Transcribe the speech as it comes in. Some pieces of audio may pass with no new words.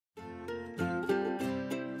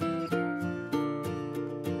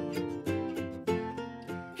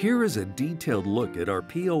Here is a detailed look at our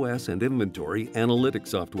POS and inventory analytics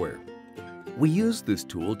software. We use this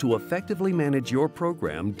tool to effectively manage your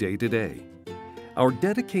program day to day. Our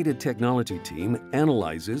dedicated technology team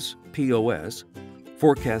analyzes POS,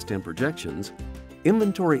 forecast and projections,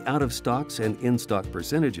 inventory out of stocks and in-stock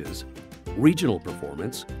percentages, regional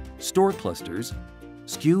performance, store clusters,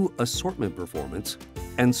 SKU assortment performance,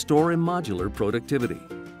 and store and modular productivity.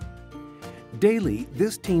 Daily,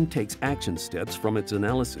 this team takes action steps from its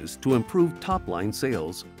analysis to improve top-line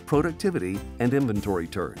sales, productivity, and inventory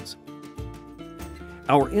turns.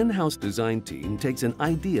 Our in-house design team takes an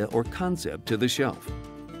idea or concept to the shelf.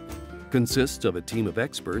 Consists of a team of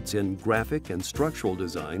experts in graphic and structural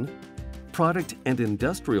design, product and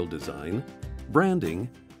industrial design, branding,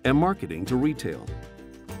 and marketing to retail.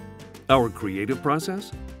 Our creative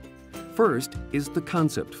process? First is the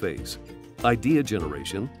concept phase, idea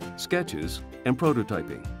generation, sketches, and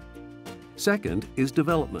prototyping. Second is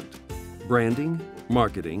development, branding,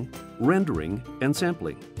 marketing, rendering, and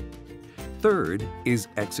sampling. Third is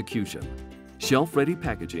execution, shelf-ready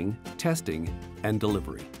packaging, testing, and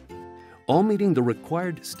delivery, all meeting the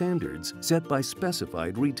required standards set by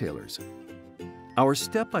specified retailers. Our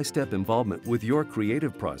step-by-step involvement with your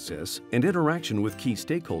creative process and interaction with key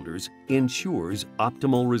stakeholders ensures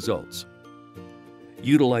optimal results.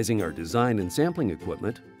 Utilizing our design and sampling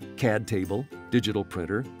equipment, CAD table, digital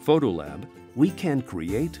printer, photo lab, we can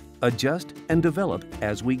create, adjust, and develop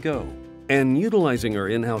as we go. And utilizing our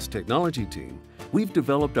in-house technology team, we've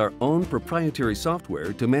developed our own proprietary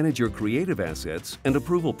software to manage your creative assets and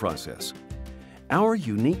approval process. Our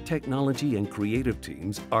unique technology and creative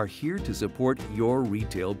teams are here to support your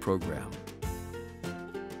retail program.